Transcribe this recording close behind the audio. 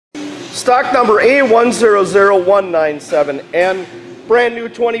Stock number A100197N, brand new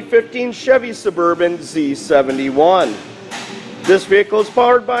 2015 Chevy Suburban Z71. This vehicle is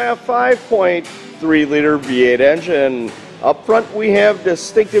powered by a 5.3-liter V8 engine. Up front we have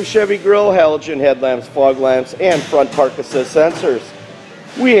distinctive Chevy grille, halogen headlamps, fog lamps, and front park assist sensors.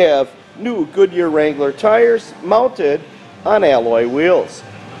 We have new Goodyear Wrangler tires mounted on alloy wheels.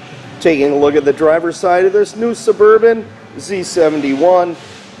 Taking a look at the driver's side of this new Suburban Z71,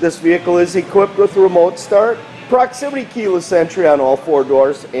 this vehicle is equipped with remote start, proximity keyless entry on all 4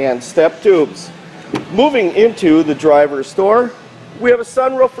 doors, and step tubes. Moving into the driver's door, we have a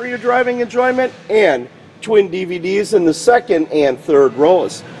sunroof for your driving enjoyment and twin DVDs in the second and third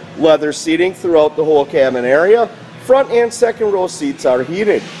rows. Leather seating throughout the whole cabin area. Front and second row seats are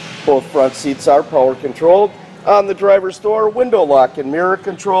heated. Both front seats are power controlled. On the driver's door, window lock and mirror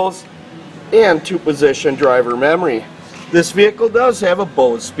controls, and 2-position driver memory. This vehicle does have a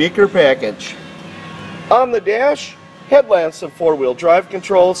Bose speaker package. On the dash, headlamps and 4-wheel drive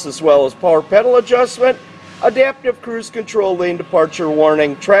controls, as well as power pedal adjustment, adaptive cruise control, lane departure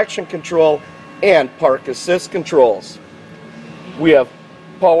warning, traction control, and park assist controls. We have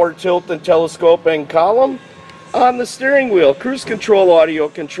power tilt and telescoping column. On the steering wheel, cruise control audio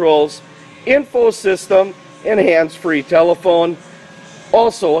controls, info system, and hands-free telephone.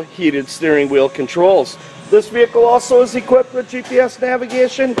 Also heated steering wheel controls. This vehicle also is equipped with GPS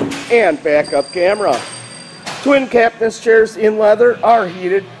navigation and backup camera. Twin captain's chairs in leather are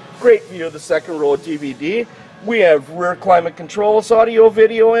heated. Great view of the second row DVD. We have rear climate controls, audio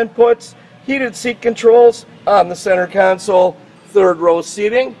video inputs, heated seat controls on the center console, third row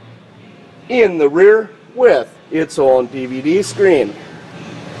seating in the rear with its own DVD screen.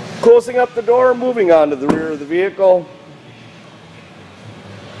 Closing up the door, moving on to the rear of the vehicle.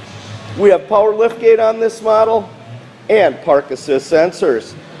 We have power liftgate on this model and park assist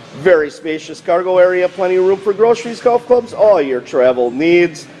sensors. Very spacious cargo area, plenty of room for groceries, golf clubs, all your travel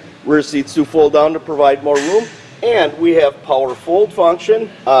needs. Rear seats do fold down to provide more room, and we have power fold function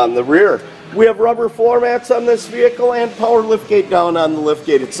on the rear. We have rubber floor mats on this vehicle and power liftgate down on the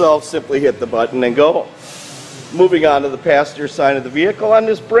liftgate itself. Simply hit the button and go. Moving on to the passenger side of the vehicle on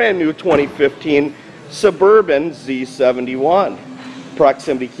this brand new 2015 Suburban Z71.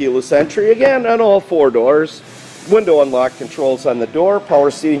 Proximity keyless entry again on all 4 doors. Window unlock controls on the door, power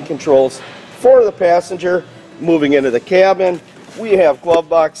seating controls for the passenger. Moving into the cabin, we have glove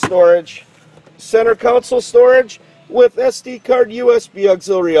box storage, center console storage with SD card, USB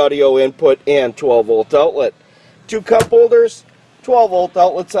auxiliary audio input, and 12-volt outlet. 2 cup holders, 12-volt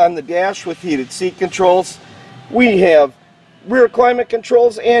outlets on the dash with heated seat controls. We have rear climate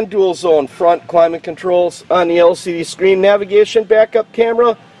controls and dual zone front climate controls on the LCD screen, navigation, backup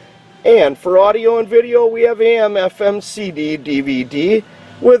camera, and for audio and video we have AM, FM, CD, DVD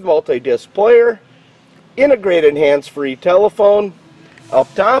with multi-disc player, integrated hands-free telephone.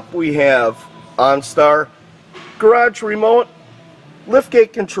 Up top we have OnStar, garage remote,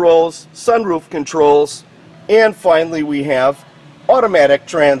 liftgate controls, sunroof controls, and finally we have automatic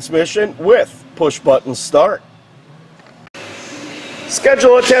transmission with push-button start.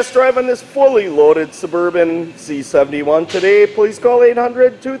 Schedule a test drive on this fully loaded Suburban Z71 today. Please call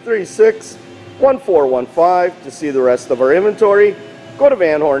 800-236-1415 to see the rest of our inventory. Go to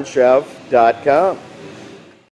vanhornchev.com.